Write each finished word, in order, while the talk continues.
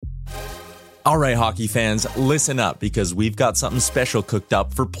All right, hockey fans, listen up because we've got something special cooked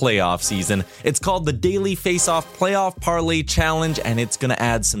up for playoff season. It's called the Daily Face-Off Playoff Parlay Challenge, and it's going to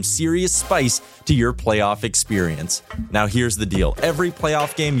add some serious spice to your playoff experience. Now, here's the deal. Every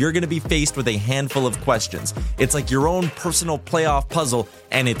playoff game, you're going to be faced with a handful of questions. It's like your own personal playoff puzzle,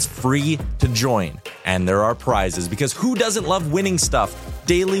 and it's free to join. And there are prizes, because who doesn't love winning stuff?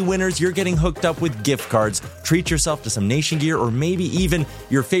 Daily winners, you're getting hooked up with gift cards. Treat yourself to some Nation gear or maybe even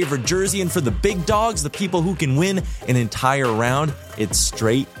your favorite jersey. And for the big dogs, the people who can win an entire round, it's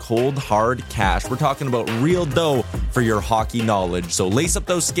straight, cold, hard cash. We're talking about real dough for your hockey knowledge. So lace up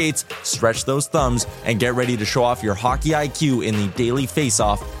those skates, stretch those thumbs, and get ready to show off your hockey IQ in the Daily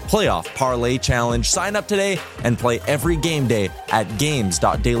Face-Off Playoff Parlay Challenge. Sign up today and play every game day at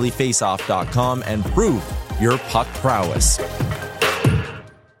games.dailyfaceoff.com and prove your puck prowess.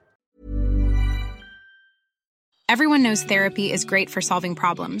 Everyone knows therapy is great for solving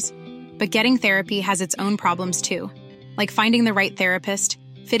problems, but getting therapy has its own problems too, like finding the right therapist,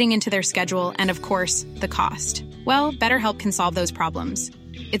 fitting into their schedule, and of course, the cost. Well, BetterHelp can solve those problems.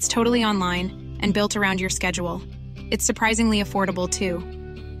 It's totally online and built around your schedule. It's surprisingly affordable too.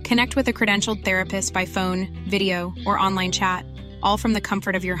 Connect with a credentialed therapist by phone, video, or online chat, all from the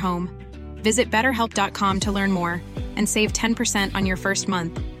comfort of your home. Visit BetterHelp.com to learn more and save 10% on your first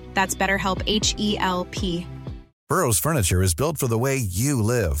month. That's BetterHelp, H-E-L-P. Burrow's furniture is built for the way you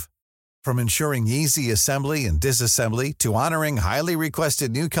live. From ensuring easy assembly and disassembly to honoring highly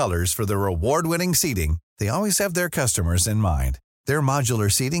requested new colors for their award-winning seating, they always have their customers in mind. Their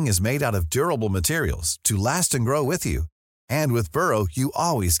modular seating is made out of durable materials to last and grow with you. And with Burrow, you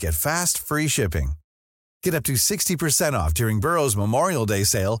always get fast, free shipping. Get up to 60% off during Burrow's Memorial Day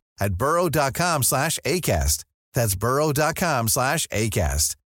sale at burrow.com/ACAST. That's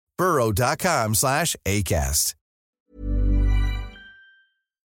burrow.com/ACAST. burrow.com/ACAST.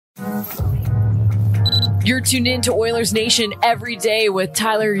 You're tuned in to Oilers Nation Every Day with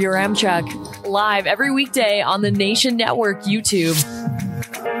Tyler Yaremchuk, live every weekday on the Nation Network YouTube.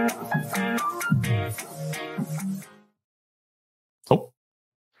 Oh.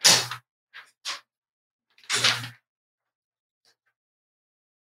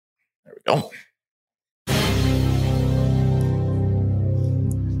 There we go.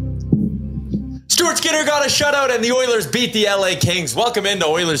 Stuart Skinner got a shutout and the Oilers beat the LA Kings. Welcome into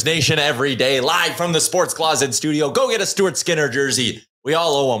Oilers Nation Every Day, live from the Sports Closet studio. Go get a Stuart Skinner jersey. We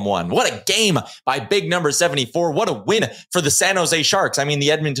all owe him one. What a game by big number 74. What a win for the San Jose Sharks. I mean, the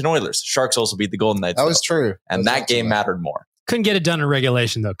Edmonton Oilers. Sharks also beat the Golden Knights. That was true. And that game mattered more. Couldn't get it done in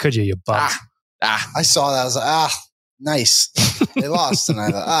regulation, though, could you bum? I saw that. I was like, nice. They lost, and I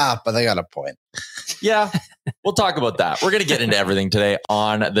thought, but they got a point. Yeah, we'll talk about that. We're going to get into everything today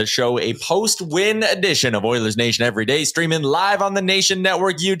on the show. A post-win edition of Oilers Nation Every Day, streaming live on the Nation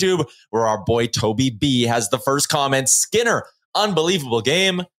Network YouTube, where our boy Toby B has the first comment. Skinner, unbelievable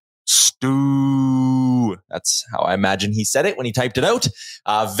game. Stew. That's how I imagine he said it when he typed it out.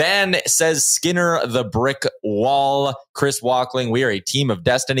 Van says, Skinner, the brick wall. Chris Walkling, we are a team of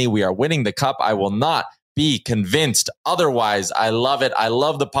destiny. We are winning the cup. I will not be convinced otherwise. I love it. I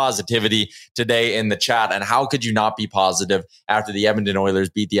love the positivity today in the chat. And how could you not be positive after the Edmonton Oilers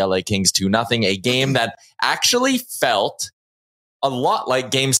beat the LA Kings 2-0? A game that actually felt a lot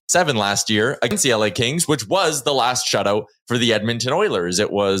like Game 7 last year against the LA Kings, which was the last shutout for the Edmonton Oilers. It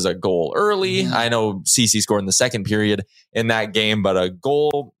was a goal early. I know CC scored in the second period in that game, but a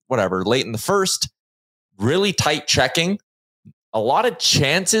goal, whatever, late in the first. Really tight checking. A lot of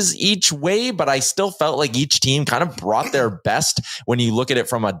chances each way, but I still felt like each team kind of brought their best when you look at it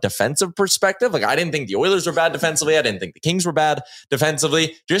from a defensive perspective. Like, I didn't think the Oilers were bad defensively. I didn't think the Kings were bad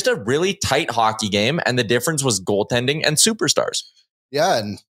defensively. Just a really tight hockey game, and the difference was goaltending and superstars. Yeah,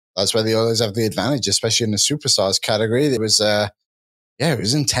 and that's where the Oilers have the advantage, especially in the superstars category. It was, it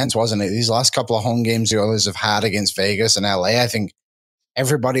was intense, wasn't it? These last couple of home games the Oilers have had against Vegas and LA, I think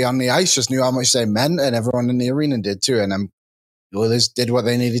everybody on the ice just knew how much they meant, and everyone in the arena did too. And the Oilers did what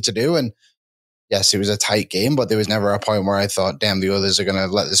they needed to do. And yes, it was a tight game, but there was never a point where I thought, damn, the Oilers are going to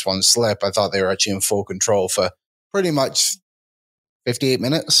let this one slip. I thought they were actually in full control for pretty much 58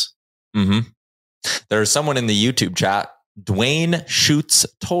 minutes. Mm-hmm. There's someone in the YouTube chat, Dwayne Shoots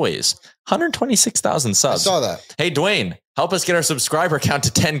Toys, 126,000 subs. I saw that. Hey, Dwayne, help us get our subscriber count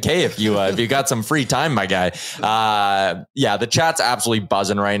to 10K if you got some free time, my guy. The chat's absolutely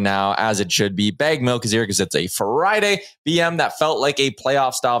buzzing right now, as it should be. Bag Milk is here because it's a Friday BM that felt like a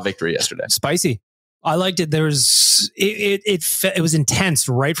playoff style victory yesterday. Spicy. I liked it. There was it was intense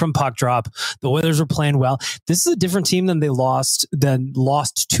right from puck drop. The Oilers were playing well. This is a different team than they lost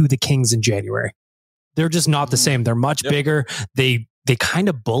to the Kings in January. They're just not the same. They're much bigger. They they kind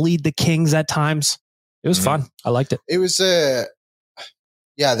of bullied the Kings at times. It was fun. I liked it. It was, I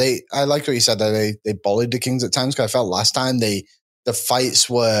liked what you said that they bullied the Kings at times, because I felt last time the fights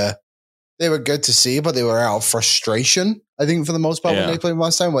were good to see, but they were out of frustration, I think, for the most part when they played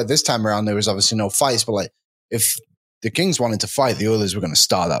last time. Where this time around, there was obviously no fights, but like, if the Kings wanted to fight, the Oilers were going to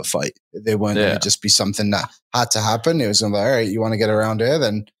start that fight. They weren't going to just be something that had to happen. It was like, all right, you want to get around here?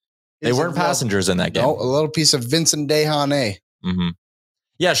 Then they weren't passengers in that game. No, a little piece of Vincent Desharnais. Mm-hmm.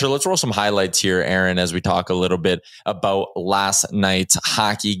 Yeah, sure. Let's roll some highlights here, Aaron, as we talk a little bit about last night's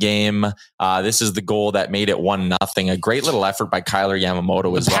hockey game. This is the goal that made it 1-0. A great little effort by Tyler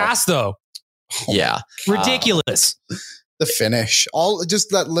Yamamoto as well. Pass, though. Yeah. Ridiculous. The finish.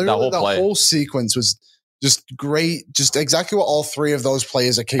 The whole sequence was just great. Just exactly what all three of those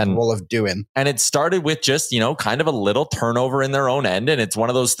players are capable of doing. And it started with just, kind of a little turnover in their own end. And it's one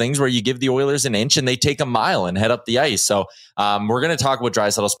of those things where you give the Oilers an inch and they take a mile and head up the ice. So we're going to talk about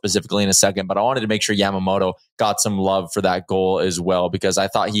Draisaitl specifically in a second, but I wanted to make sure Yamamoto got some love for that goal as well, because I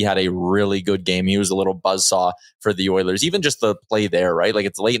thought he had a really good game. He was a little buzzsaw for the Oilers, even just the play there, right? Like,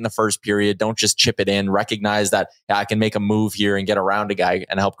 it's late in the first period. Don't just chip it in. Recognize that I can make a move here and get around a guy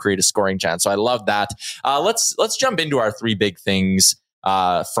and help create a scoring chance. So I love that. Let's jump into our three big things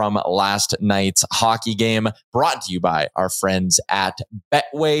from last night's hockey game, brought to you by our friends at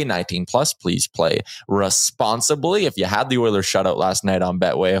Betway. 19 plus, please play responsibly. If you had the Oilers shutout last night on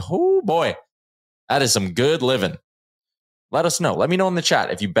Betway, oh boy, that is some good living. Let us know. Let me know in the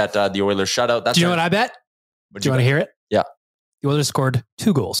chat if you bet the Oilers shutout. Do you know what I bet? Do you want to hear it? Yeah. The Oilers scored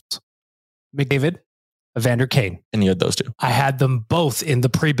 2 goals. McDavid, Evander Kane. And you had those two. I had them both in the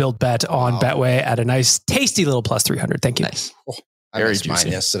pre-built bet on Betway at a nice, tasty little plus 300. Thank you. Nice. I missed mine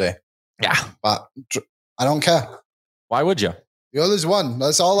yesterday. Yeah. But I don't care. Why would you? The Oilers won.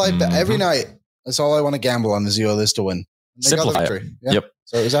 That's all I bet every night. That's all I want to gamble on, is the Oilers to win. Simplify it. Yeah. Yep.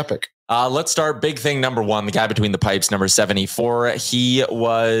 So it was epic. Let's start big thing number 1, the guy between the pipes, number 74. He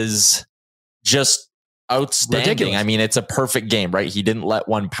was just outstanding. Ridiculous. I mean, it's a perfect game, right? He didn't let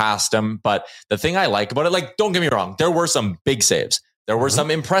one past him. But the thing I like about it, like, don't get me wrong, there were some big saves. There were some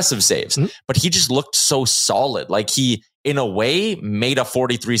impressive saves, but he just looked so solid. Like, he, in a way, made a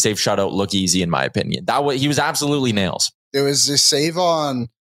 43 save shutout look easy, in my opinion. He was absolutely nails. There was a save on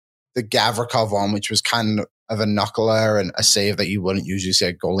the Gavrikov one, which was kind of a knuckler and a save that you wouldn't usually see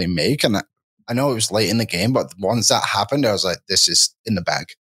a goalie make. And I know it was late in the game, but once that happened, I was like, this is in the bag.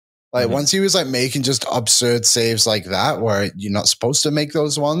 Like, once he was like making just absurd saves like that, where you're not supposed to make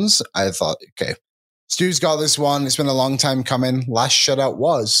those ones, I thought, okay, Stu's got this one. It's been a long time coming. Last shutout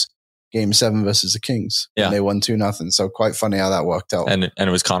was Game 7 versus the Kings. Yeah. And they won 2-0. So quite funny how that worked out. And it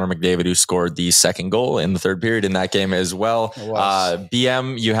was Connor McDavid who scored the second goal in the third period in that game as well.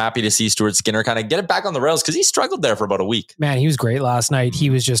 BM, you happy to see Stuart Skinner kind of get it back on the rails, because he struggled there for about a week. Man, he was great last night. He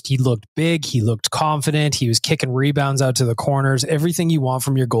looked big. He looked confident. He was kicking rebounds out to the corners. Everything you want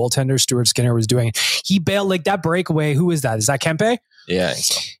from your goaltender, Stuart Skinner was doing. He bailed, like, that breakaway. Who is that? Is that Kempe? Yeah, I think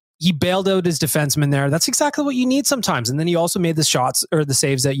so. He bailed out his defenseman there. That's exactly what you need sometimes. And then he also made the shots or the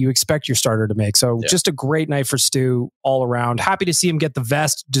saves that you expect your starter to make. So just a great night for Stu all around. Happy to see him get the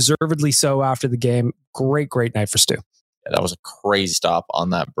vest, deservedly so after the game. Great night for Stu. Yeah, that was a crazy stop on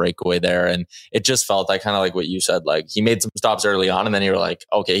that breakaway there. And it just felt like, kind of like what you said, like, he made some stops early on and then you were like,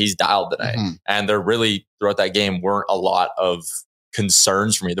 okay, he's dialed tonight. And there really, throughout that game, weren't a lot of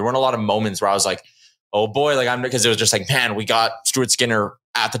concerns for me. There weren't a lot of moments where I was like, oh boy, like, because it was just like, man, we got Stuart Skinner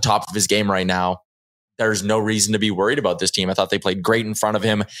at the top of his game right now. There's no reason to be worried about this team. I thought they played great in front of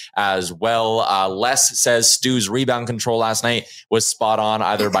him as well. Les says Stu's rebound control last night was spot on,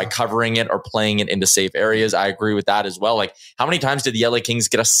 either by covering it or playing it into safe areas. I agree with that as well. Like, how many times did the LA Kings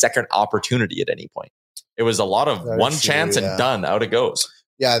get a second opportunity at any point? It was a lot of one chance and done, out it goes.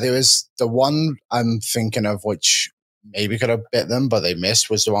 Yeah, there was the one I'm thinking of, which maybe could have bit them, but they missed,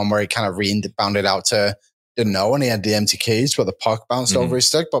 was the one where he kind of rebounded out to Danault and he had the empty cage where the puck bounced over his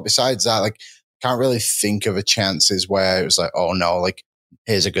stick. But besides that, like, can't really think of a chances where it was like, oh no, like,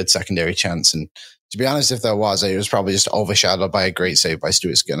 here's a good secondary chance. And to be honest, if there was, it was probably just overshadowed by a great save by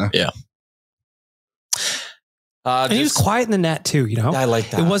Stuart Skinner. Yeah. And he was quiet in the net too, you know? I like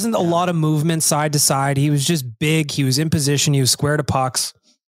that. It wasn't a lot of movement side to side. He was just big. He was in position. He was square to pucks.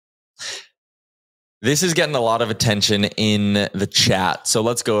 This is getting a lot of attention in the chat. So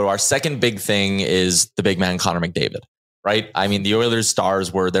let's go to our second big thing, is the big man, Connor McDavid, right? I mean, the Oilers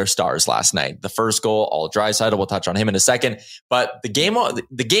stars were their stars last night. The first goal, all Draisaitl. We'll touch on him in a second. But the game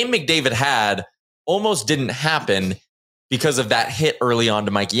McDavid had almost didn't happen because of that hit early on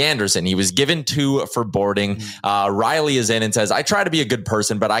to Mikey Anderson. He was given 2 for boarding. Riley is in and says, I try to be a good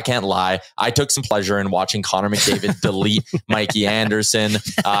person, but I can't lie. I took some pleasure in watching Connor McDavid delete Mikey Anderson.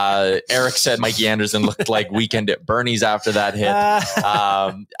 Eric said Mikey Anderson looked like Weekend at Bernie's after that hit.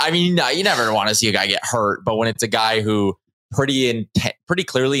 I mean, you never want to see a guy get hurt, but when it's a guy who pretty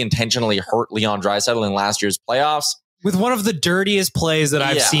clearly intentionally hurt Leon Draisaitl in last year's playoffs, with one of the dirtiest plays that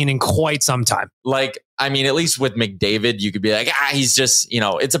I've seen in quite some time. Like, I mean, at least with McDavid, you could be like, he's just,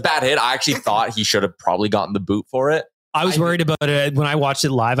 it's a bad hit. I actually thought he should have probably gotten the boot for it. I was worried about it when I watched it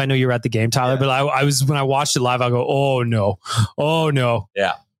live. I know you were at the game, Tyler, but I was, when I watched it live, I go, oh no.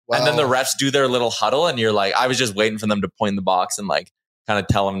 Yeah. Well, and then the refs do their little huddle and you're like, I was just waiting for them to point in the box and like kind of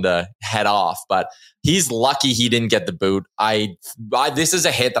tell him to head off. But he's lucky he didn't get the boot. This is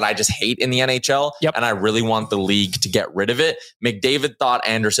a hit that I just hate in the NHL. Yep. And I really want the league to get rid of it. McDavid thought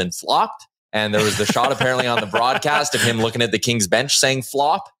Anderson flopped. And there was the shot apparently on the broadcast of him looking at the Kings bench saying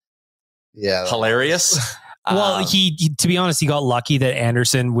flop. Yeah. Hilarious. Well, he to be honest, he got lucky that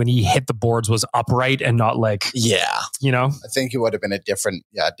Anderson, when he hit the boards, was upright and not like, I think it would have been a different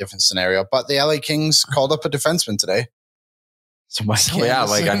scenario. But the LA Kings called up a defenseman today. So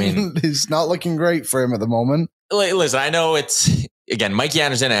it's not looking great for him at the moment. Listen, I know it's, again, Mikey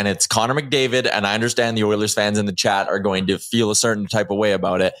Anderson and it's Connor McDavid, and I understand the Oilers fans in the chat are going to feel a certain type of way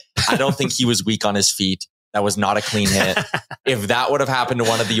about it. I don't think he was weak on his feet. That was not a clean hit. If that would have happened to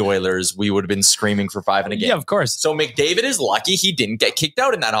one of the Oilers, we would have been screaming for 5 in a game. Yeah, of course. So McDavid is lucky he didn't get kicked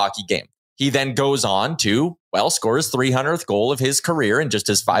out in that hockey game. He then goes on to, score his 300th goal of his career in just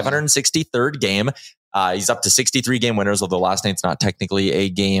his 563rd game. He's up to 63 game winners, although last night's not technically a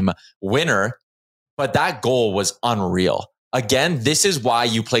game winner. But that goal was unreal. Again, this is why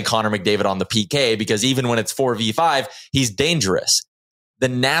you play Connor McDavid on the PK, because even when it's 4v5, he's dangerous. The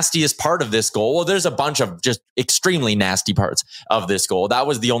nastiest part of this goal, there's a bunch of just extremely nasty parts of this goal. That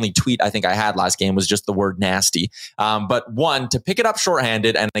was the only tweet I think I had last game, was just the word nasty. But one, to pick it up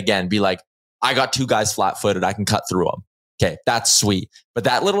shorthanded and again, be like, I got 2 guys flat-footed. I can cut through them. Okay, that's sweet. But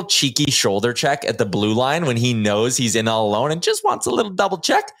that little cheeky shoulder check at the blue line when he knows he's in all alone and just wants a little double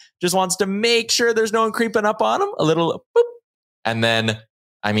check, just wants to make sure there's no one creeping up on him, a little boop. And then,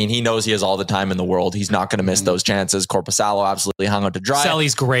 I mean, he knows he has all the time in the world. He's not going to miss those chances. Korpisalo absolutely hung out to dry.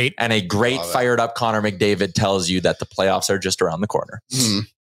 Selly's great. And a great fired up Connor McDavid tells you that the playoffs are just around the corner.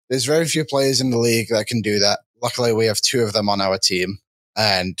 There's very few players in the league that can do that. Luckily, we have 2 of them on our team.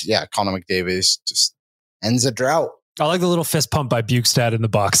 And yeah, Connor McDavid is just ends a drought. I like the little fist pump by Bukestad in the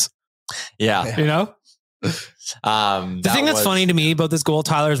box. Yeah. You know? The thing that's funny to me about this goal,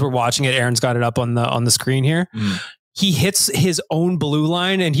 Tyler, as we're watching it, Aaron's got it up on the screen here. He hits his own blue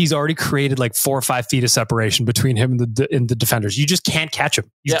line and he's already created like 4 or 5 feet of separation between him and the defenders. You just can't catch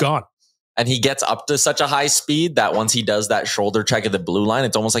him. He's gone. And he gets up to such a high speed that once he does that shoulder check at the blue line,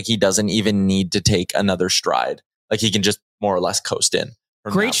 it's almost like he doesn't even need to take another stride. Like he can just more or less coast in.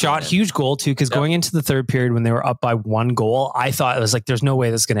 Great shot, huge goal too, because going into the third period when they were up by 1 goal, I thought it was like, there's no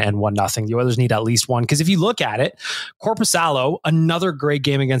way this is going to end 1-0. The Oilers need at least 1. Because if you look at it, Korpisalo, another great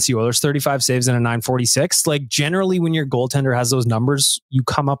game against the Oilers, 35 saves and a 946. Like generally when your goaltender has those numbers, you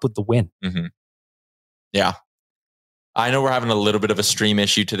come up with the win. Yeah. I know we're having a little bit of a stream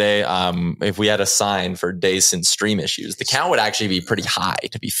issue today. If we had a sign for days since stream issues, the count would actually be pretty high,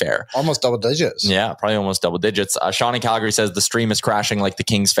 to be fair. Almost double digits. Yeah, probably almost double digits. Sean in Calgary says the stream is crashing like the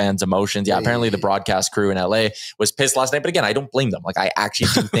Kings fans' emotions. Yeah, apparently the broadcast crew in LA was pissed last night. But again, I don't blame them. Like, I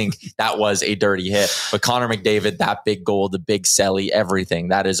actually do think that was a dirty hit. But Connor McDavid, that big goal, the big celly, everything.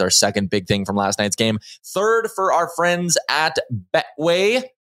 That is our second big thing from last night's game. Third for our friends at Betway.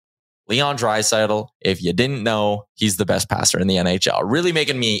 Leon Draisaitl, if you didn't know, he's the best passer in the NHL. Really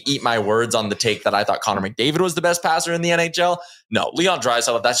making me eat my words on the take that I thought Connor McDavid was the best passer in the NHL. No, Leon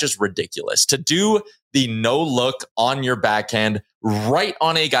Draisaitl, that's just ridiculous. To do the no look on your backhand right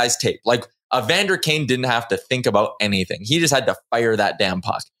on a guy's tape. Like Evander Kane didn't have to think about anything. He just had to fire that damn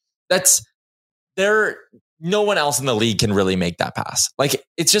puck. No one else in the league can really make that pass. Like,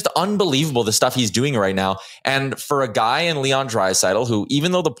 it's just unbelievable the stuff he's doing right now. And for a guy in Leon Draisaitl, who,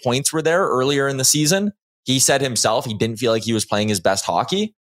 even though the points were there earlier in the season, he said himself he didn't feel like he was playing his best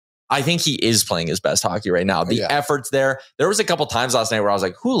hockey. I think he is playing his best hockey right now. The effort's there. There was a couple times last night where I was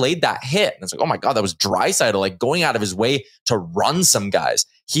like, who laid that hit? And it's like, oh my God, that was Draisaitl, like going out of his way to run some guys.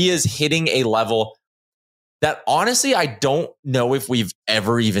 He is hitting a level that honestly, I don't know if we've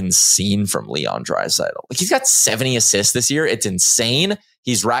ever even seen from Leon Draisaitl. Like, he's got 70 assists this year. It's insane.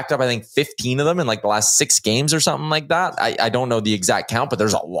 He's racked up, I think, 15 of them in like the last 6 games or something like that. I don't know the exact count, but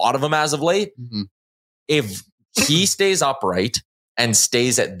there's a lot of them as of late. If he stays upright and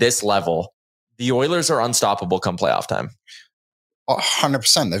stays at this level, The Oilers are unstoppable come playoff time.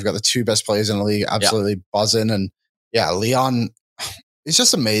 100%. They've got the two best players in the league, absolutely buzzing. And Leon, it's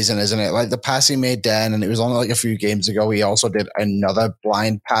just amazing, isn't it? Like the pass he made Dan, and it was only like a few games ago, he also did another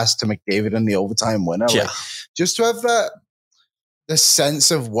blind pass to McDavid in the overtime winner. Yeah. Like, just to have the sense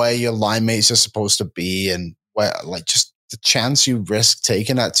of where your line mates are supposed to be, and where, like, just the chance you risk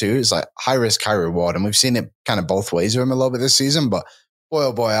taking that too is like high risk, high reward. And we've seen it kind of both ways with him a little bit this season, but boy,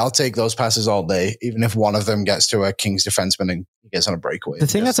 oh boy, I'll take those passes all day, even if one of them gets to a Kings defenseman and he gets on a breakaway. The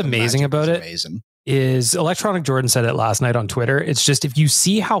thing that's amazing about it is Electronic Jordan said it last night on Twitter. It's just, if you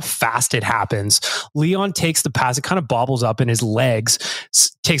see how fast it happens, Leon takes the pass, it kind of bobbles up in his legs,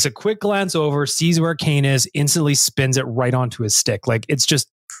 takes a quick glance over, sees where Kane is, instantly spins it right onto his stick. Like, it's just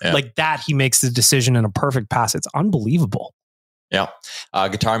like that. He makes the decision in a perfect pass. It's unbelievable. Yeah.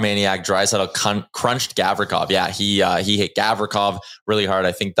 Guitar Maniac, Draisaitl crunched Gavrikov. Yeah, he hit Gavrikov really hard.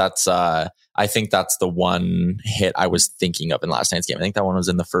 I think that's the one hit I was thinking of in last night's game. I think that one was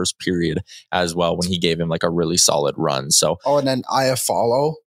in the first period as well, when he gave him like a really solid run. So and then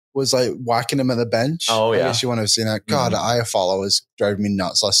Iafallo was like whacking him at the bench. Oh, yeah. I guess you want to have seen that. God, Iafallo was driving me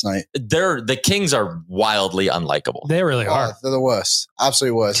nuts last night. The Kings are wildly unlikable. They really are. They're the worst.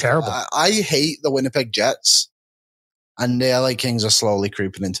 Absolutely worst. Terrible. I hate the Winnipeg Jets. And the LA Kings are slowly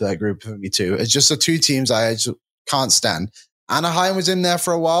creeping into that group for me too. It's just the two teams I just can't stand. Anaheim was in there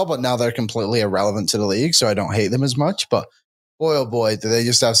for a while, but now they're completely irrelevant to the league, so I don't hate them as much. But boy, oh boy, do they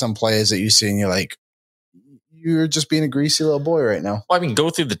just have some players that you see and you're like, you're just being a greasy little boy right now. Well, I mean, go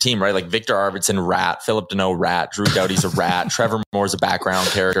through the team, right? Like Victor Arvidsson, rat. Philip Deneau, rat. Drew Doughty's a rat. Trevor Moore's a background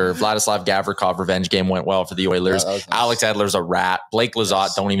character. Vladislav Gavrikov, revenge game went well for the Oilers. Nice. Alex Edler's a rat. Blake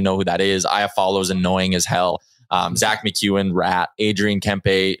Lizotte, don't even know who that is. Iafallo's annoying as hell. Zach McEwen, rat. Adrian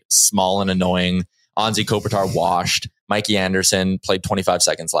Kempe, small and annoying. Anze Kopitar, washed. Mikey Anderson played 25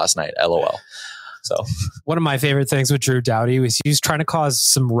 seconds last night. LOL. So one of my favorite things with Drew Doughty was he was trying to cause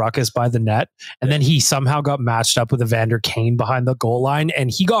some ruckus by the net, and then he somehow got matched up with Evander Kane behind the goal line,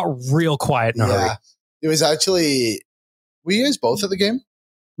 and he got real quiet in a hurry. It was actually, were you guys both at the game?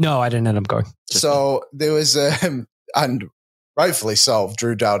 No, I didn't end up going. So there was, and rightfully so,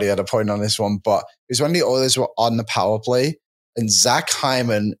 Drew Doughty had a point on this one, but it was when the Oilers were on the power play, and Zach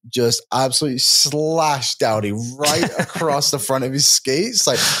Hyman just absolutely slashed Doughty right across the front of his skates,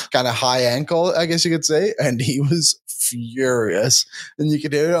 like kind of high ankle, I guess you could say. And he was furious. And you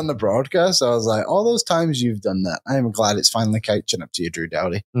could hear it on the broadcast. I was like, all those times you've done that, I am glad it's finally catching up to you, Drew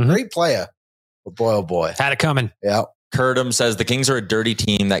Doughty. Mm-hmm. Great player. But boy, oh boy. Had it coming. Yeah. Curdum says the Kings are a dirty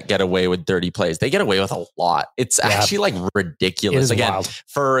team that get away with dirty plays. They get away with a lot. It's actually like ridiculous. Again, wild.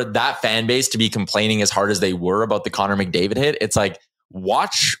 For that fan base to be complaining as hard as they were about the Connor McDavid hit, it's like,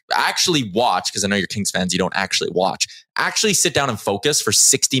 actually watch, because I know you're Kings fans, you don't actually watch. Actually sit down and focus for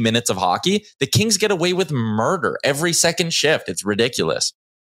 60 minutes of hockey. The Kings get away with murder every second shift. It's ridiculous.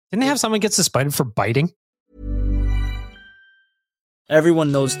 Didn't they have someone get suspended for biting?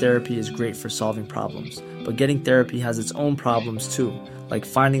 Everyone knows therapy is great for solving problems, but getting therapy has its own problems too, like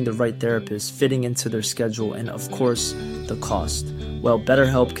finding the right therapist, fitting into their schedule, and of course, the cost. Well,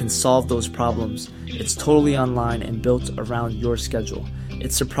 BetterHelp can solve those problems. It's totally online and built around your schedule.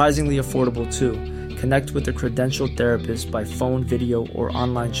 It's surprisingly affordable too. Connect with a credentialed therapist by phone, video, or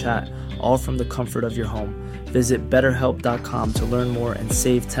online chat, all from the comfort of your home. Visit BetterHelp.com to learn more and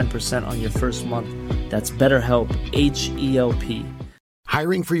save 10% on your first month. That's BetterHelp, H-E-L-P.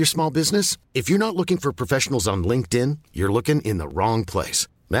 Hiring for your small business? If you're not looking for professionals on LinkedIn, you're looking in the wrong place.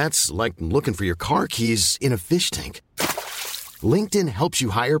 That's like looking for your car keys in a fish tank. LinkedIn helps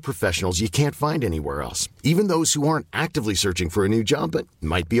you hire professionals you can't find anywhere else, even those who aren't actively searching for a new job but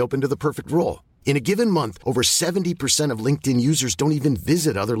might be open to the perfect role. In a given month, over 70% of LinkedIn users don't even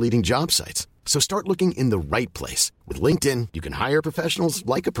visit other leading job sites. So start looking in the right place. With LinkedIn, you can hire professionals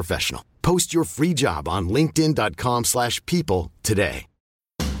like a professional. Post your free job on linkedin.com/people today.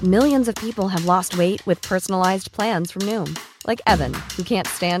 Millions of people have lost weight with personalized plans from Noom. Like Evan, who can't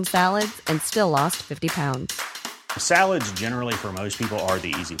stand salads and still lost 50 pounds. Salads generally for most people are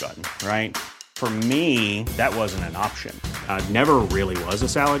the easy button, right? For me, that wasn't an option. I never really was a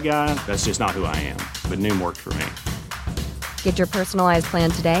salad guy. That's just not who I am. But Noom worked for me. Get your personalized plan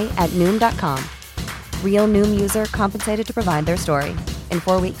today at Noom.com. Real Noom user compensated to provide their story. In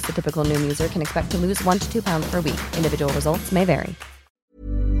 4 weeks, the typical Noom user can expect to lose 1 to 2 pounds per week. Individual results may vary.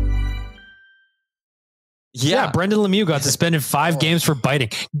 Yeah, Brendan Lemieux got suspended 5 games for biting.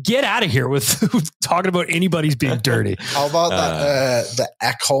 Get out of here with talking about anybody's being dirty. How about the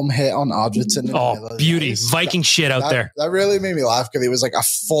Ekholm hit on Arvidsson? Oh, beauty. Viking shit out there. That really made me laugh because it was like a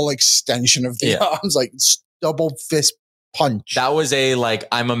full extension of the arms, like double fist punch. That was a like,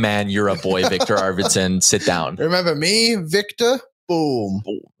 I'm a man, you're a boy, Victor Arvidsson, sit down. Remember me, Victor? Boom.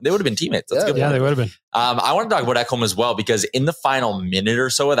 They would have been teammates. That's a good Yeah, point. they would have been. I want to talk about Ekholm as well, because in the final minute or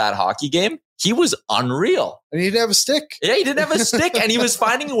so of that hockey game, he was unreal. And he didn't have a stick. Yeah, he didn't have a stick, and he was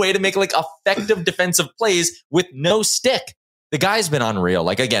finding a way to make like effective defensive plays with no stick. The guy's been unreal.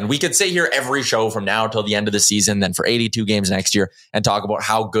 Like, again, we could sit here every show from now till the end of the season, then for 82 games next year, and talk about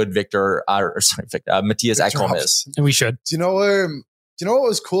how good Matthias Ekholm is. And we should. Do you know what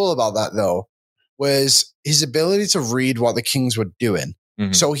was cool about that though? Was his ability to read what the Kings were doing.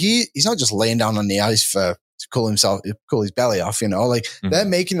 Mm-hmm. So he's not just laying down on the ice to cool his belly off, they're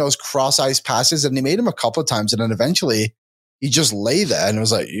making those cross ice passes, and they made him a couple of times, and then eventually he just lay there and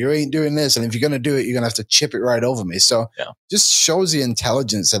was like, you ain't doing this. And if you're going to do it, you're going to have to chip it right over me. So just shows the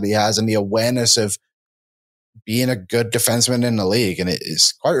intelligence that he has and the awareness of being a good defenseman in the league. And it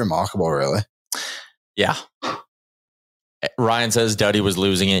is quite remarkable, really. Yeah. Ryan says Doughty was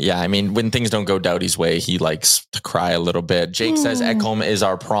losing it. Yeah, I mean, when things don't go Doughty's way, he likes to cry a little bit. Jake says Ekholm is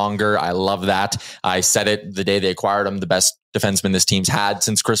our Pronger. I love that. I said it the day they acquired him, the best defenseman this team's had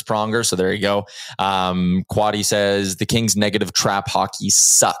since Chris Pronger. So there you go. Quaddy says the Kings' negative trap hockey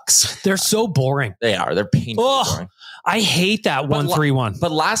sucks. They're so boring. They are. They're painfully boring. I hate that 1-3-1.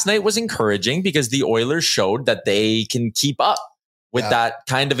 But last night was encouraging because the Oilers showed that they can keep up with that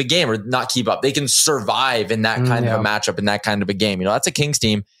kind of a game, or not keep up. They can survive in that kind of a matchup, in that kind of a game. That's a Kings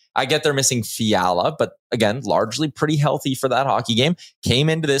team. I get they're missing Fiala, but again, largely pretty healthy for that hockey game. Came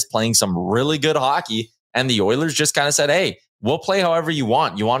into this playing some really good hockey, and the Oilers just kind of said, hey, we'll play however you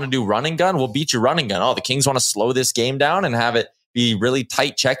want. You want to do running gun? We'll beat your running gun. Oh, the Kings want to slow this game down and have it be really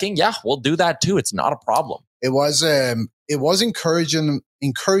tight checking? Yeah, we'll do that too. It's not a problem. It was encouraging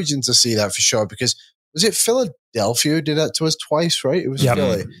to see that for sure, because was it Philadelphia who did that to us twice, right? It was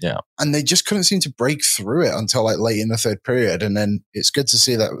Philly. Yeah. And they just couldn't seem to break through it until like late in the third period. And then it's good to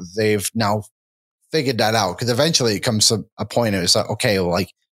see that they've now figured that out, because eventually it comes to a point where it's like, okay, well,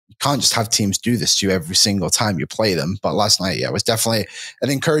 like, you can't just have teams do this to you every single time you play them. But last night, it was definitely an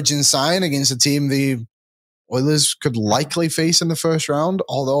encouraging sign against a team the Oilers could likely face in the first round,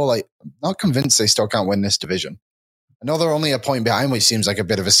 although like I'm not convinced they still can't win this division. I know they're only a point behind, which seems like a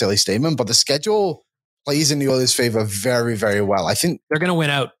bit of a silly statement, but the schedule plays in the Oilers' favor very, very well. I think they're going to win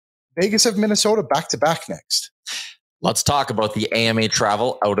out. Vegas have Minnesota back-to-back next. Let's talk about the AMA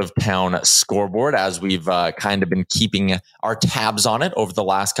travel out of town scoreboard, as we've kind of been keeping our tabs on it over the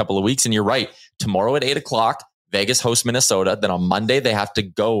last couple of weeks. And you're right. Tomorrow at 8:00, Vegas hosts Minnesota. Then on Monday, they have to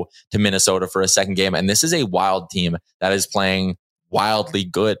go to Minnesota for a second game. And this is a Wild team that is playing wildly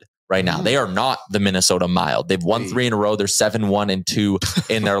good right now. They are not the Minnesota Mild. They've won 3 in a row. They're 7-1-2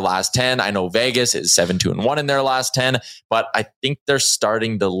 in their last 10. I know Vegas is 7-2-1 in their last 10, but I think they're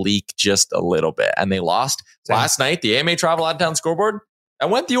starting to leak just a little bit. And they lost last night. The AMA travel out of town scoreboard, that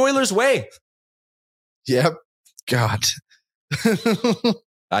went the Oilers' way. Yep. God.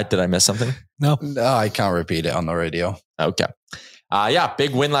 Did I miss something? No, I can't repeat it on the radio. Okay.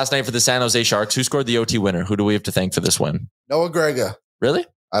 Big win last night for the San Jose Sharks. Who scored the OT winner? Who do we have to thank for this win? Noah Gregor. Really?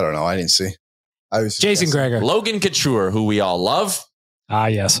 I don't know. I didn't see. I was Jason Gregor. Logan Couture, who we all love.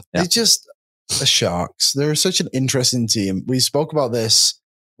 Yes. Yeah. They just, the Sharks, they're such an interesting team. We spoke about this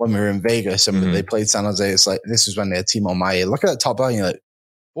when we were in Vegas and they played San Jose. It's like, this is when they're Timo Maier. Look at that top line. You're like,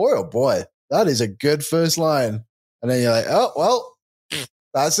 boy, oh boy, that is a good first line. And then you're like, oh, well,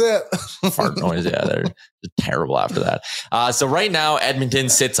 that's it. Fart noise. Yeah, they're terrible after that. So right now, Edmonton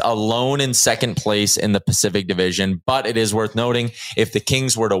sits alone in second place in the Pacific Division. But it is worth noting, if the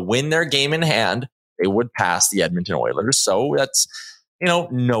Kings were to win their game in hand, they would pass the Edmonton Oilers. So that's,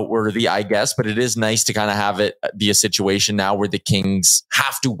 noteworthy, I guess. But it is nice to kind of have it be a situation now where the Kings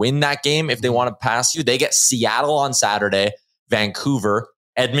have to win that game if they want to pass you. They get Seattle on Saturday, Vancouver,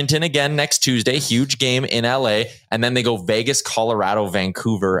 Edmonton again next Tuesday, huge game in LA. And then they go Vegas, Colorado,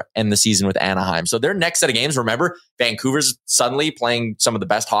 Vancouver, end the season with Anaheim. So their next set of games, remember, Vancouver's suddenly playing some of the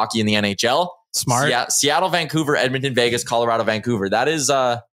best hockey in the NHL. Smart. Seattle, Vancouver, Edmonton, Vegas, Colorado, Vancouver. That is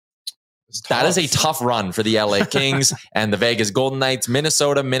a tough run for the LA Kings and the Vegas Golden Knights,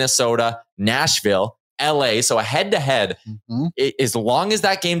 Minnesota, Nashville, LA. So a head-to-head, as long as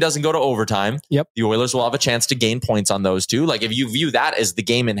that game doesn't go to overtime, the Oilers will have a chance to gain points on those two. Like if you view that as the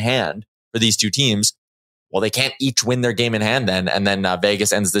game in hand for these two teams, well, they can't each win their game in hand then. And then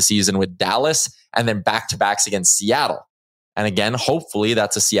Vegas ends the season with Dallas and then back-to-backs against Seattle. And again, hopefully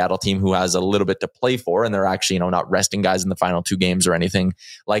that's a Seattle team who has a little bit to play for and they're actually, not resting guys in the final 2 games or anything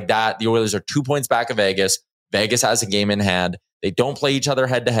like that. The Oilers are 2 points back of Vegas. Vegas has a game in hand. They don't play each other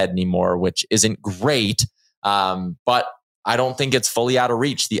head to head anymore, which isn't great. But I don't think it's fully out of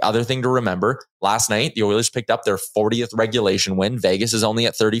reach. The other thing to remember, last night, the Oilers picked up their 40th regulation win. Vegas is only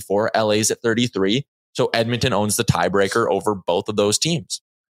at 34. LA's at 33. So Edmonton owns the tiebreaker over both of those teams.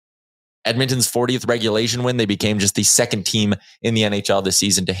 Edmonton's 40th regulation win, they became just the second team in the NHL this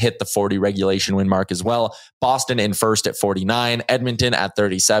season to hit the 40 regulation win mark as well. Boston in first at 49, Edmonton at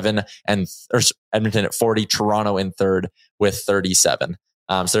 37, or Edmonton at 40, Toronto in third with 37.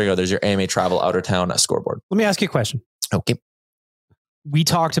 So there you go. There's your AMA Travel Out of Town scoreboard. Let me ask you a question. Okay. We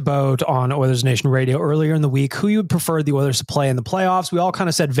talked about on Oilers Nation Radio earlier in the week who you would prefer the Oilers to play in the playoffs. We all kind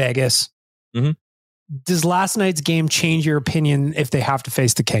of said Vegas. Mm-hmm. Does last night's game change your opinion if they have to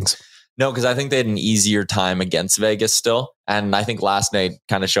face the Kings? No, because I think they had an easier time against Vegas still. And I think last night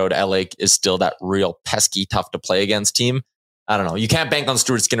kind of showed LA is still that real pesky, tough to play against team. I don't know. You can't bank on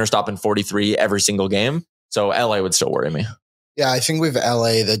Stuart Skinner stopping 43 every single game. So LA would still worry me. Yeah, I think with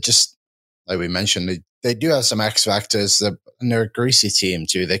LA, they're just, like we mentioned, they do have some X factors, and they're a greasy team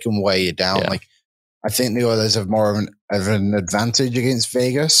too. They can weigh you down. Yeah. Like, I think the Oilers have more of an advantage against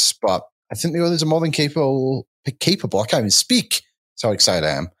Vegas, but I think the Oilers are more than capable. I can't even speak. That's how excited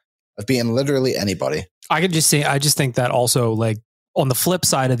I am. Of beating literally anybody. I just think that also, like, on the flip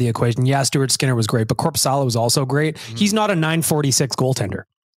side of the equation, yeah, Stuart Skinner was great, but Korpisalo was also great. Mm-hmm. He's not a 946 goaltender.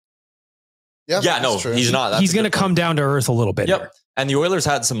 Yeah, no, true. He's not. He's going to come down to earth a little bit. Yep. Here. And the Oilers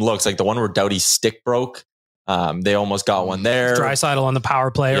had some looks, like the one where Doughty's stick broke. They almost got one there. Draisaitl on the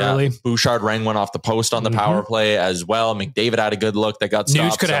power play early. Bouchard rang one off the post on the power play as well. McDavid had a good look that got stopped.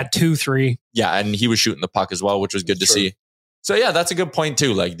 News could have had 2-3. Yeah, and he was shooting the puck as well, which was good to see. So yeah, that's a good point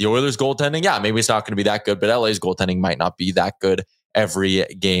too. Like the Oilers goaltending, yeah, maybe it's not going to be that good, but LA's goaltending might not be that good every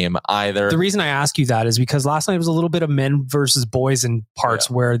game either. The reason I ask you that is because last night was a little bit of men versus boys in parts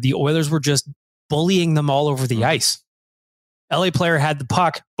where the Oilers were just bullying them all over the ice. LA player had the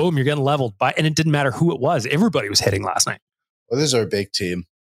puck, boom, you're getting leveled by, and it didn't matter who it was. Everybody was hitting last night. Oilers are a big team.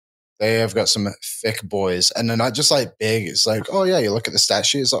 They have got some thick boys, and they're not just like big. It's like, oh yeah, you look at the stat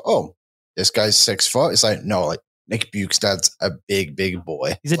sheet, it's like, oh, this guy's 6 foot. It's like, no, like Nick Bukestad's a big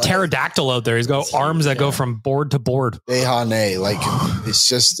boy. He's a pterodactyl out there. He's got arms that go from board to board. Behane, like it's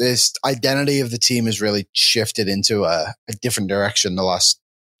just this identity of the team has really shifted into a different direction the last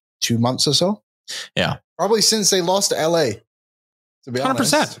 2 months or so. Yeah, probably since they lost to LA. To be 100%.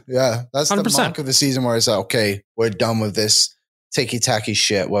 honest, yeah, that's 100%. The mark of the season where it's like, okay, we're done with this ticky-tacky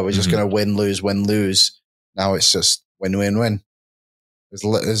shit where we're just going to win, lose. Now it's just win.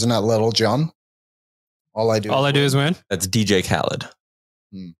 Isn't that Little John? All I do is win. That's DJ Khaled.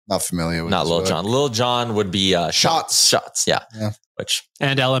 Not familiar with. Not Lil John. Lil John would be shots. Yeah.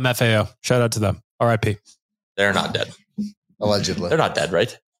 And LMFAO. Shout out to them. RIP. They're not dead. Allegedly. They're not dead,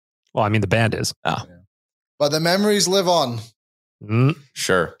 right? Well, I mean, the band is. Oh. Yeah. But the memories live on.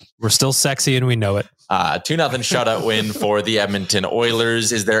 Sure. We're still sexy and we know it. 2-0 shutout win for the Edmonton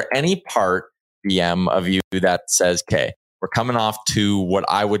Oilers. Is there any part, BM, of you that says, okay, we're coming off to what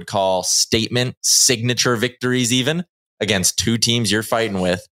I would call statement, signature victories even, against two teams you're fighting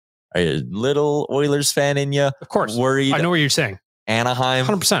with? Are you a little Oilers fan in you? Of course. Worried? I know what you're saying. Anaheim?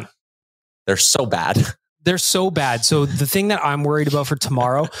 100%. They're so bad. They're so bad. So the thing that I'm worried about for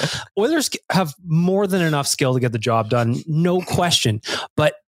tomorrow, Oilers have more than enough skill to get the job done, no question.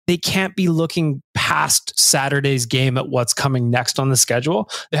 But they can't be looking past Saturday's game at what's coming next on the schedule.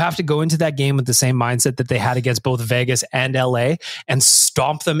 They have to go into that game with the same mindset that they had against both Vegas and LA and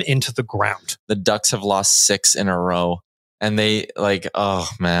stomp them into the ground. The Ducks have lost 6 in a row. And they oh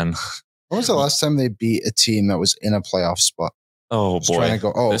man. When was the last time they beat a team that was in a playoff spot? Oh boy.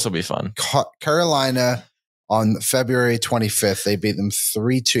 This will be fun. Carolina on February 25th, they beat them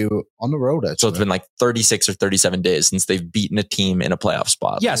 3-2 on the road. Actually. So it's been like 36 or 37 days since they've beaten a team in a playoff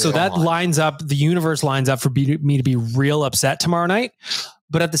spot. Yeah, so that lines up, the universe lines up for me to be real upset tomorrow night.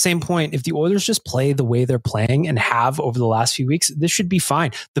 But at the same point, if the Oilers just play the way they're playing and have over the last few weeks, this should be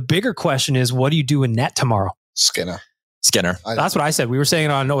fine. The bigger question is, what do you do in net tomorrow? Skinner. That's what I said. We were saying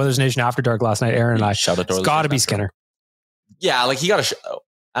it on Oilers Nation After Dark last night, Aaron and I. Shout out to It's got to be Skinner. Yeah, like he got a shutout.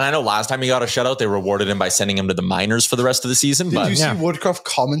 And I know last time he got a shutout, they rewarded him by sending him to the minors for the rest of the season. Did you see Woodcroft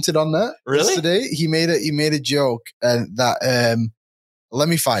commented on that yesterday? He made a joke and that let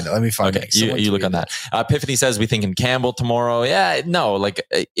me find it. Okay, you look on that. Epiphany says we think in Campbell tomorrow. Yeah, no, like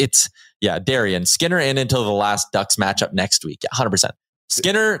it's Darian Skinner in until the last Ducks matchup next week. 100%.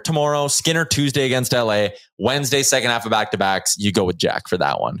 Skinner tomorrow, Skinner Tuesday against LA, Wednesday, second half of back-to-backs. You go with Jack for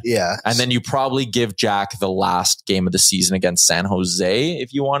that one. Yeah. And then you probably give Jack the last game of the season against San Jose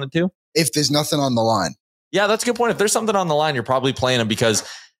if you wanted to. If there's nothing on the line. Yeah, that's a good point. If there's something on the line, you're probably playing him because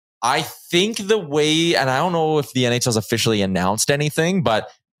I think the way, and I don't know if the NHL's officially announced anything, but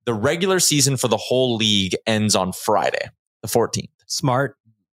the regular season for the whole league ends on Friday. the 14th. Smart.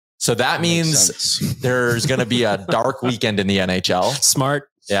 So that means there's going to be a dark weekend in the NHL. Smart.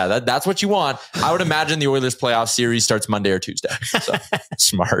 Yeah, that's what you want. I would imagine the Oilers playoff series starts Monday or Tuesday. So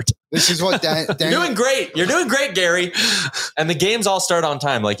smart. This is what Dan You're doing great. You're doing great, Gary. And the games all start on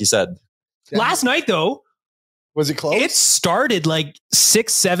time, like you said. Last night, though, was it close? It started like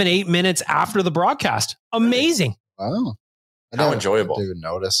 6, 7, 8 minutes after the broadcast. Amazing. Wow. How enjoyable. I didn't even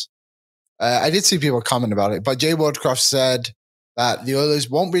notice. I did see people comment about it, but Jay Woodcroft said that the Oilers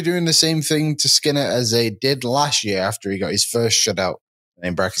won't be doing the same thing to Skinner as they did last year after he got his first shutout. And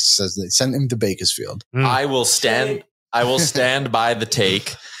in brackets says they sent him to Bakersfield. I will stand by the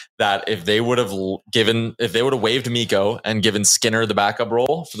take that if they would have waived Mikko and given Skinner the backup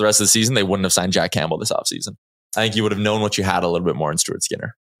role for the rest of the season, they wouldn't have signed Jack Campbell this offseason. I think you would have known what you had a little bit more in Stuart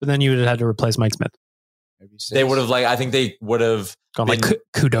Skinner. But then you would have had to replace Mike Smith. They would have I think they would have gone like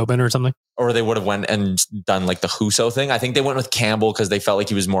Kudobin or something. Or they would have went and done like the Husso thing. I think they went with Campbell because they felt like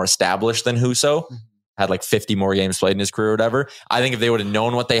he was more established than Husso. Had like 50 more games played in his career or whatever. I think if they would have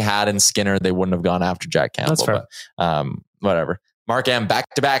known what they had in Skinner, they wouldn't have gone after Jack Campbell. That's fair. But, whatever. Mark M,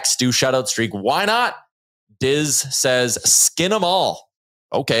 back-to-back Stu shutout streak. Why not? Diz says, skin them all.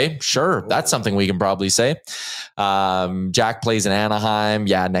 Okay, sure. That's something we can probably say. Jack plays in Anaheim.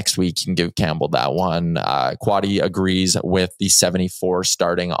 Yeah, next week you can give Campbell that one. Quaddy agrees with the 74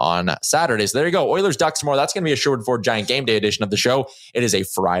 starting on Saturday. So there you go. Oilers Ducks tomorrow. That's going to be a Sherwood Ford Giant Game Day edition of the show. It is a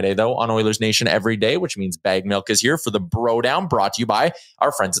Friday, though, on Oilers Nation every day, which means Bag Milk is here for the Bro Down, brought to you by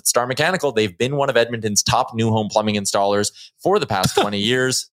our friends at Star Mechanical. They've been one of Edmonton's top new home plumbing installers for the past 20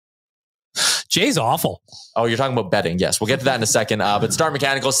 years. Jay's awful. Oh, you're talking about betting. Yes, we'll get to that in a second. But Star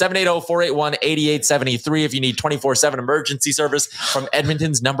Mechanical, 780-481-8873. If you need 24/7 emergency service from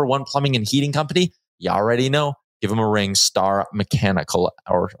Edmonton's #1 plumbing and heating company, you already know. Give them a ring, Star Mechanical,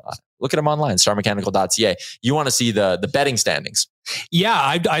 or look at them online, starmechanical.ca. You want to see the betting standings. Yeah,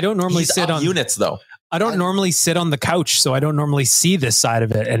 I don't normally sit on units, though. I don't normally sit on the couch, so I don't normally see this side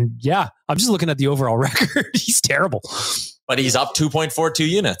of it. And yeah, I'm just looking at the overall record. He's terrible. But he's up 2.42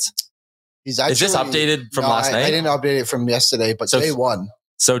 units. He's actually, is this updated from last night? I didn't update it from yesterday, but Jay won.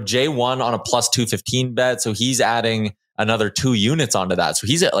 So Jay won on a plus 215 bet. So he's adding another 2 units onto that. So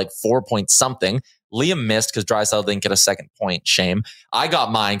he's at like 4 point something. Liam missed because Draisaitl didn't get a second point. Shame. I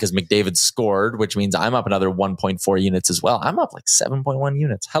got mine because McDavid scored, which means I'm up another 1.4 units as well. I'm up like 7.1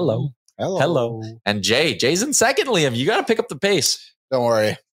 units. Hello. And Jay's in second, Liam. You got to pick up the pace. Don't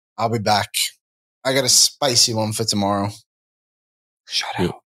worry. I'll be back. I got a spicy one for tomorrow. Shut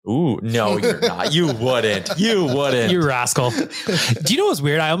up. Ooh, no, you're not. You wouldn't. You rascal. Do you know what's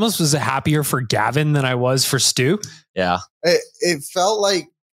weird? I almost was happier for Gavin than I was for Stu. Yeah. It felt like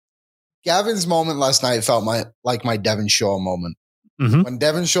Gavin's moment last night felt like my Devon Shore moment. Mm-hmm. When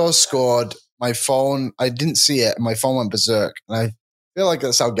Devon Shore scored, my phone, I didn't see it. My phone went berserk. And I feel like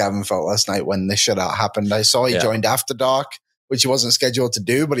that's how Gavin felt last night when the shutout happened. I saw he joined After Dark, which he wasn't scheduled to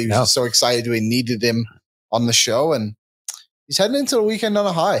do, but he was just so excited we needed him on the show. And he's heading into the weekend on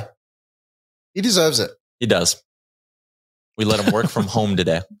a high. He deserves it. He does. We let him work from home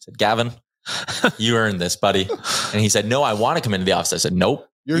today. I said, Gavin, you earned this, buddy. And he said, no, I want to come into the office. I said, nope.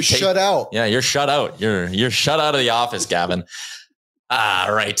 You're shut out. Yeah, you're shut out. You're shut out of the office, Gavin.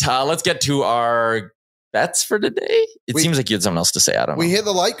 All right. Let's get to our bets for today. It seems like you had something else to say. I don't know. We hit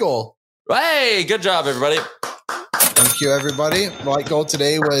the light goal. Hey, good job, everybody. Thank you, everybody. Light goal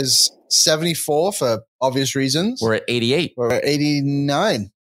today was 74 for obvious reasons. We're at 88. We're at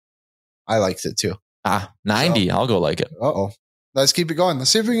 89. I liked it too. 90. So, I'll go like it. Uh-oh. Let's keep it going. Let's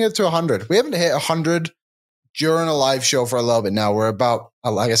see if we can get to 100. We haven't hit 100 during a live show for a little bit now. We're about,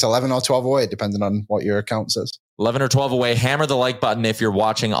 I guess, 11 or 12 away, depending on what your account says. 11 or 12 away. Hammer the like button if you're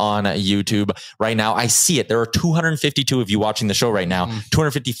watching on YouTube right now. I see it. There are 252 of you watching the show right now.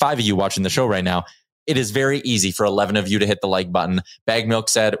 255 of you watching the show right now. It is very easy for 11 of you to hit the like button. Bag Milk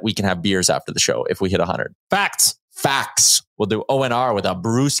said we can have beers after the show if we hit 100. Facts. We'll do ONR with a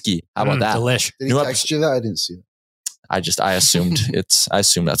brewski. How about that? Delish. Did he text you that? I didn't see that. I assumed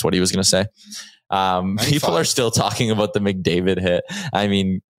that's what he was going to say. People are still talking about the McDavid hit. I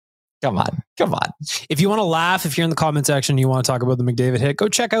mean, come on. If you want to laugh, if you're in the comment section, you want to talk about the McDavid hit, go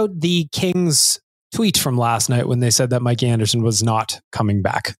check out the Kings tweet from last night when they said that Mike Anderson was not coming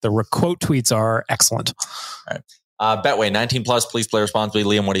back. The quote tweets are excellent. All right. Betway 19 plus, please play responsibly.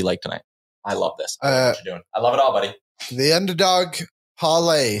 Liam, what do you like tonight? I love this. I love what you're doing. I love it all, buddy. The underdog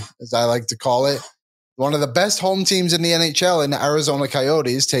parlay, as I like to call it. One of the best home teams in the NHL in the Arizona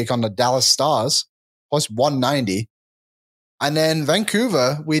Coyotes take on the Dallas Stars, plus 190. And then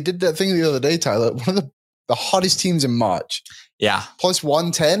Vancouver, we did that thing the other day, Tyler, one of the hottest teams in March. Yeah. Plus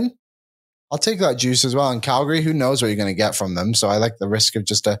 110. I'll take that juice as well. And Calgary, who knows what you're going to get from them. So I like the risk of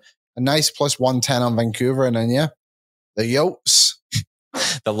just a nice plus 110 on Vancouver. And then, the Yotes.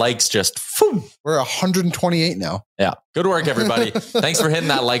 The likes just, we're 128 now. Yeah. Good work, everybody. Thanks for hitting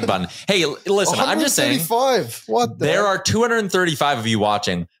that like button. Hey, listen, I'm just saying. What there are 235 of you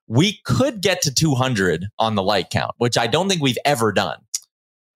watching. We could get to 200 on the like count, which I don't think we've ever done.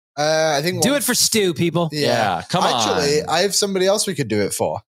 I think do it for Stu, people. Yeah, come on. Actually, I have somebody else we could do it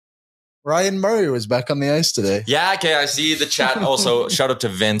for. Ryan Murray was back on the ice today. Yeah, okay, I see the chat. Also, shout out to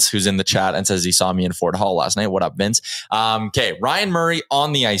Vince, who's in the chat and says he saw me in Fort Hall last night. What up, Vince? Okay, Ryan Murray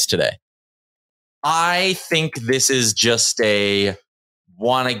on the ice today. I think this is just a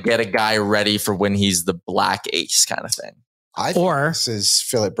want to get a guy ready for when he's the black ace kind of thing. I think this is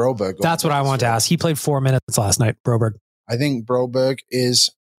Philip Broberg. That's what I want to ask. He played 4 minutes last night, Broberg. I think Broberg is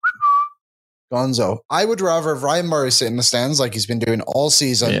gonzo. I would rather have Ryan Murray sit in the stands like he's been doing all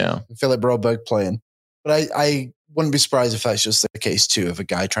season than Philip Broberg playing. But I wouldn't be surprised if that's just the case too, of a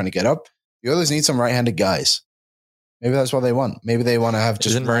guy trying to get up. The Oilers need some right-handed guys. Maybe that's what they want. Maybe they want to have just...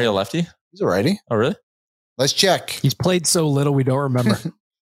 Isn't Murray a lefty? He's a righty. Oh, really? Let's check. He's played so little we don't remember.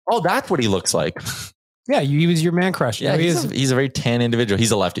 Oh, that's what he looks like. Yeah, he was your man crush. Yeah, he's a very tan individual.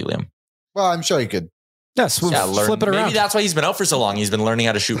 He's a lefty, Liam. Well, I'm sure he could. Flip it around. Maybe that's why he's been out for so long. He's been learning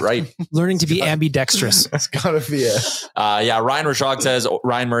how to shoot right. Learning to be ambidextrous. That's got to be it. Ryan Rashog says,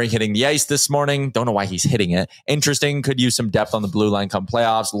 Ryan Murray hitting the ice this morning. Don't know why he's hitting it. Interesting. Could use some depth on the blue line come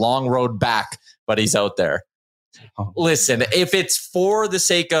playoffs. Long road back, but he's out there. Listen, if it's for the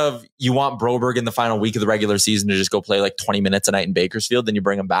sake of you want Broberg in the final week of the regular season to just go play like 20 minutes a night in Bakersfield, then you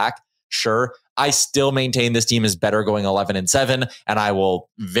bring him back. Sure. I still maintain this team is better going 11-7, and I will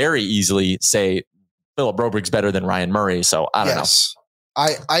very easily say Philip Broberg's better than Ryan Murray. So I don't know.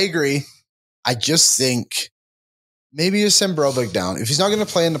 I agree. I just think maybe you send Broberg down. If he's not going to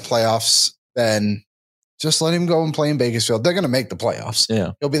play in the playoffs, then just let him go and play in Bakersfield. They're going to make the playoffs.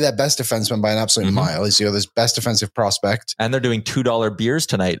 Yeah. He'll be their best defenseman by an absolute mile. He's the other's best defensive prospect. And they're doing $2 beers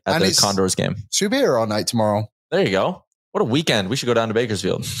tonight at the Condors game. Should be here all night tomorrow. There you go. What a weekend. We should go down to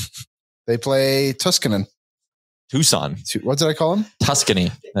Bakersfield. They play Tucson. What did I call him?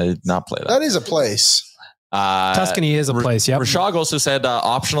 Tuscany. I did not play that. That is a place. Tuscany is a place, yep. Rashog also said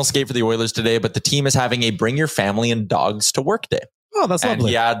optional skate for the Oilers today, but the team is having a bring your family and dogs to work day. Oh, that's lovely. And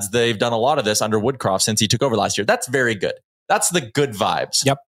he adds they've done a lot of this under Woodcroft since he took over last year. That's very good. That's the good vibes.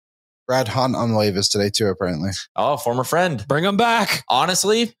 Yep. Brad Hunt on waivers today too, apparently. Oh, former friend. Bring him back.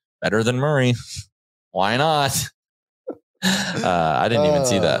 Honestly, better than Murray. Why not? I didn't even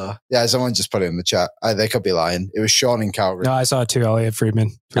see that. Yeah, someone just put it in the chat. They could be lying. It was Sean in Calgary. No, I saw it too. Elliot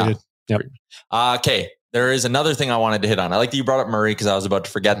Friedman tweeted. No. Yep. Okay. There is another thing I wanted to hit on. I like that you brought up Murray because I was about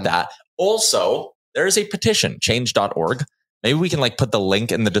to forget that. Also, there is a petition, change.org. Maybe we can put the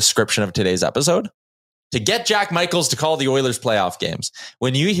link in the description of today's episode to get Jack Michaels to call the Oilers playoff games.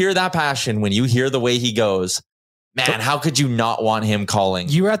 When you hear that passion, when you hear the way he goes, man, how could you not want him calling?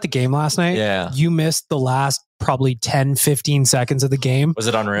 You were at the game last night. Yeah. You missed the last probably 10, 15 seconds of the game. Was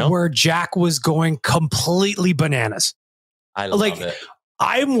it unreal? Where Jack was going completely bananas. I love it.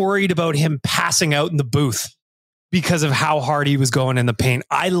 I'm worried about him passing out in the booth because of how hard he was going in the paint.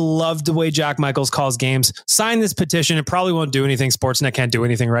 I love the way Jack Michaels calls games. Sign this petition. It probably won't do anything. Sportsnet can't do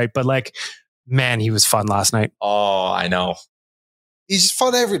anything right. But man, he was fun last night. Oh, I know. He's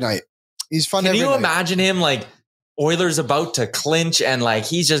fun every night. He's fun every night. Can you imagine him Oilers about to clinch and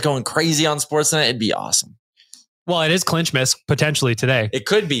he's just going crazy on Sportsnet? It'd be awesome. Well, it is clinch miss potentially today. It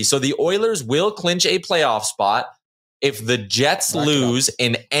could be. So the Oilers will clinch a playoff spot if the Jets lose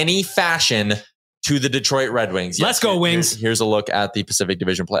in any fashion to the Detroit Red Wings. Let's go, Wings. Here's a look at the Pacific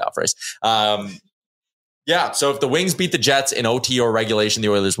Division playoff race. So if the Wings beat the Jets in OT or regulation, the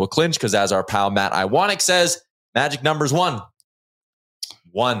Oilers will clinch because as our pal Matt Iwanek says, magic number's 1.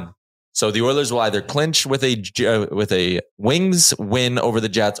 1. So the Oilers will either clinch with a Wings win over the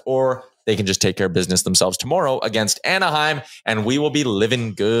Jets, or they can just take care of business themselves tomorrow against Anaheim, and we will be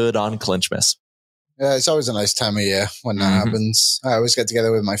living good on Clinchmas. Yeah, it's always a nice time of year when that happens. I always get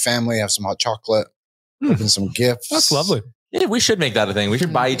together with my family, have some hot chocolate, open some gifts. That's lovely. Yeah, we should make that a thing. We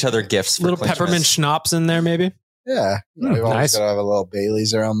should buy each other gifts. For little Clinchmas. peppermint schnapps in there, maybe. Yeah, we've always nice. got to have a little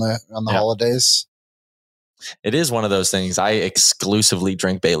Baileys around the holidays. It is one of those things. I exclusively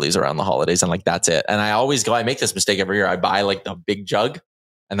drink Baileys around the holidays, and that's it. And I make this mistake every year. I buy the big jug,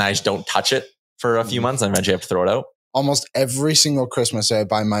 and I just don't touch it for a few months, and eventually have to throw it out. Almost every single Christmas, I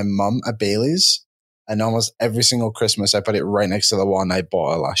buy my mum a Baileys, and almost every single Christmas, I put it right next to the one I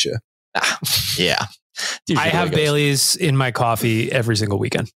bought her last year. Yeah. I have Baileys in my coffee every single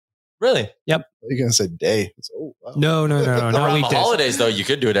weekend. Really? Yep. You're going to say day. Oh, wow. No, not Around weekdays. the holidays, though, you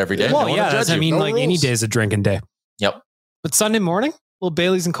could do it every day. Well, No one yeah, will judge I you. mean, No like any rules. day is a drinking day. Yep. But Sunday morning, little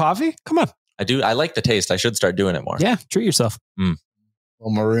Baileys and coffee. Come on. I do. I like the taste. I should start doing it more. Yeah, treat yourself. Well,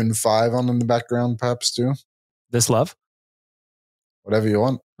 Maroon 5 on in the background, perhaps, too. This love. Whatever you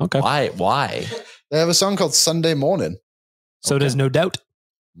want. Okay. Why? They have a song called Sunday Morning. So does No Doubt.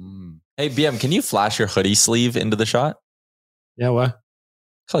 Hey, BM, can you flash your hoodie sleeve into the shot? Yeah, what? What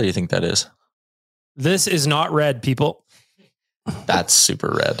color do you think that is? This is not red, people. That's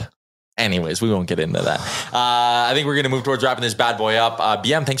super red. Anyways, we won't get into that. I think we're going to move towards wrapping this bad boy up.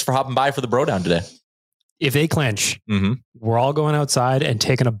 BM, thanks for hopping by for the bro down today. If they clinch, we're all going outside and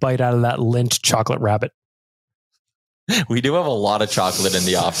taking a bite out of that Lindt chocolate rabbit. We do have a lot of chocolate in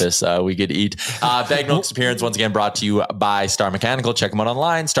the office we could eat. Bagnot's appearance once again brought to you by Star Mechanical. Check them out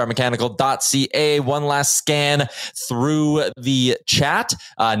online, starmechanical.ca. One last scan through the chat.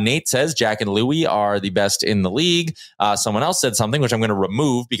 Nate says Jack and Louie are the best in the league. Someone else said something, which I'm going to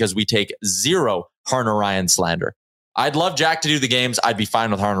remove because we take zero Harner Ryan slander. I'd love Jack to do the games. I'd be fine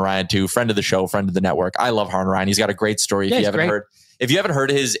with Harner Ryan too. Friend of the show, friend of the network. I love Harner Ryan. He's got a great story. If you haven't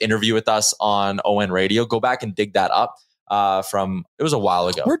heard his interview with us on ON Radio, go back and dig that up. It was a while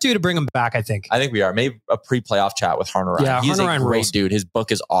ago. We're due to bring him back, I think. I think we are. Maybe a pre-playoff chat with Harner Ryan. Yeah, he's Harner a Ryan great rules. dude. His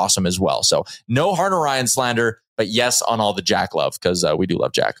book is awesome as well. So no Harner Ryan slander, but yes on all the Jack love because we do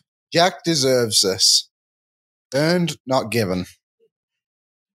love Jack. Jack deserves this. Earned, not given.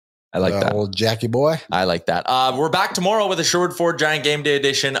 I like that. Old Jackie boy. I like that. We're back tomorrow with a Sherwood Ford Giant Game Day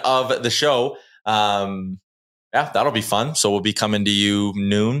edition of the show. Yeah, that'll be fun. So we'll be coming to you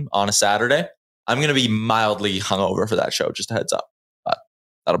noon on a Saturday. I'm going to be mildly hungover for that show. Just a heads up, but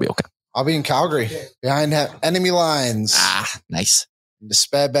that'll be okay. I'll be in Calgary behind enemy lines. Nice. In the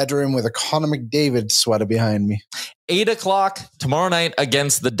spare bedroom with a Connor McDavid sweater behind me. 8:00 tomorrow night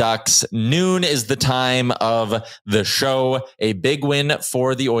against the Ducks. Noon is the time of the show. A big win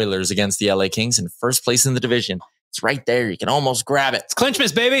for the Oilers against the LA Kings in first place in the division. It's right there. You can almost grab it. It's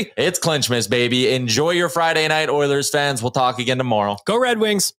Clinchmas, baby. It's Clinchmas, baby. Enjoy your Friday night, Oilers fans. We'll talk again tomorrow. Go Red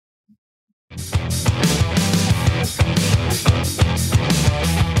Wings.